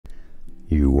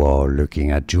You are looking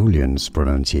at Julian's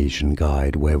pronunciation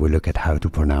guide, where we look at how to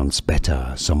pronounce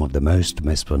better some of the most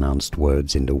mispronounced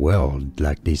words in the world,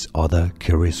 like this other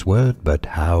curious word. But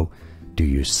how do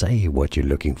you say what you're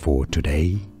looking for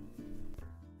today?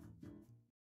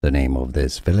 The name of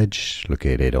this village,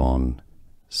 located on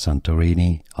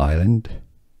Santorini Island,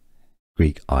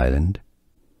 Greek island.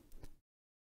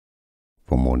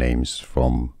 For more names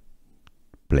from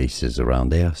places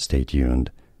around there, stay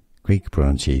tuned. Greek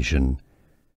pronunciation: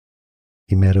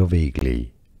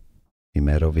 Imerovigli,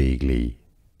 Imerovigli.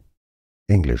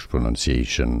 English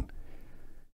pronunciation: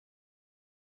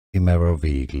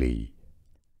 Imerovigli.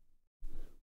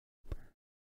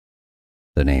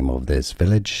 The name of this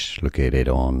village, located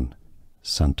on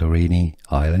Santorini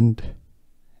Island,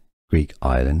 Greek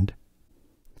island.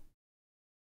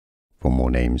 For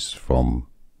more names from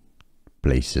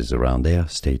places around there,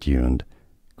 stay tuned.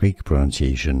 Greek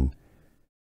pronunciation: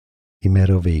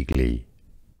 Imerovigli,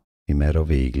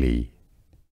 Imerovigli.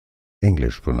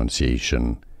 English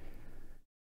pronunciation: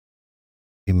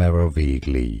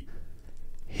 Imerovigli.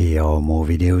 Here are more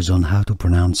videos on how to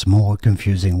pronounce more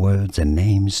confusing words and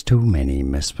names too many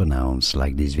mispronounced.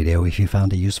 Like this video if you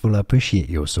found it useful. I appreciate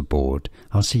your support.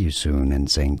 I'll see you soon, and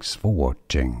thanks for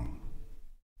watching.